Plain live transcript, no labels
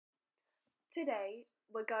Today,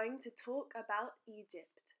 we're going to talk about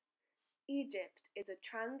Egypt. Egypt is a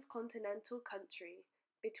transcontinental country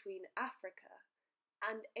between Africa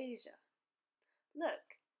and Asia.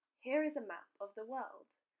 Look, here is a map of the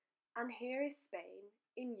world, and here is Spain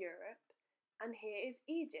in Europe, and here is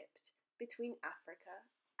Egypt between Africa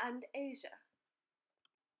and Asia.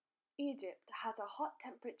 Egypt has a hot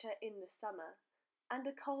temperature in the summer and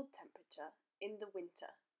a cold temperature in the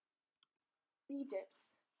winter.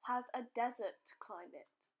 Egypt has a desert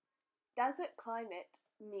climate. Desert climate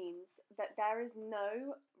means that there is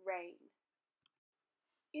no rain.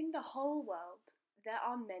 In the whole world, there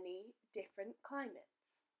are many different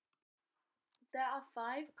climates. There are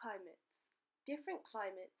 5 climates. Different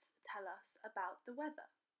climates tell us about the weather.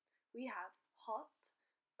 We have hot,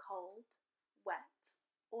 cold, wet,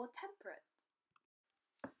 or temperate.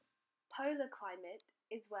 Polar climate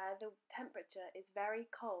is where the temperature is very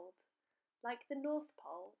cold, like the North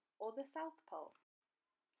Pole or the South Pole.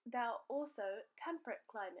 There are also temperate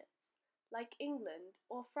climates, like England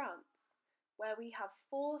or France, where we have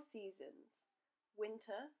 4 seasons: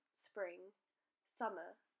 winter, spring,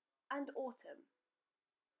 summer, and autumn.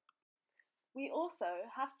 We also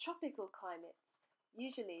have tropical climates.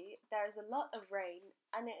 Usually there is a lot of rain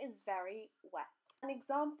and it is very wet. An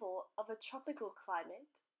example of a tropical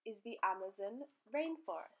climate is the Amazon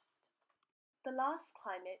rainforest. The last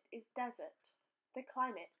climate is desert, the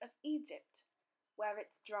climate of Egypt, where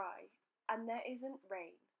it's dry and there isn't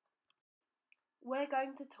rain. We're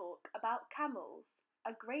going to talk about camels,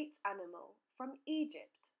 a great animal from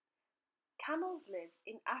Egypt. Camels live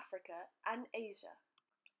in Africa and Asia.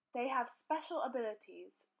 They have special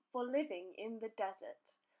abilities for living in the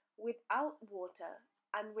desert without water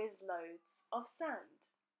and with loads of sand.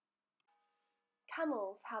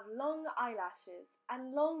 Camels have long eyelashes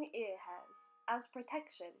and long ear hairs as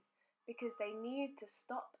protection because they need to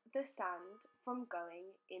stop the sand from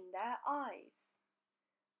going in their eyes.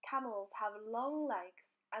 Camels have long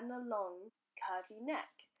legs and a long, curvy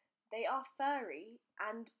neck. They are furry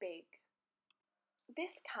and big.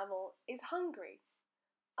 This camel is hungry.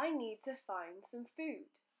 I need to find some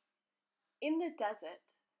food. In the desert,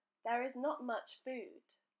 there is not much food.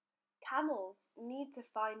 Camels need to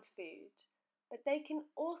find food, but they can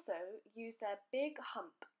also use their big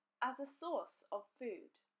hump as a source of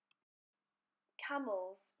food.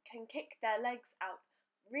 Camels can kick their legs out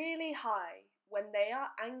really high when they are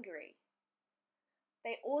angry.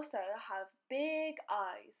 They also have big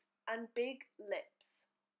eyes and big lips.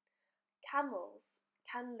 Camels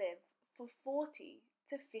can live for 40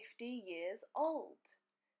 to 50 years old.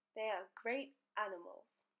 They are great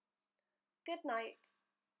animals. Good night.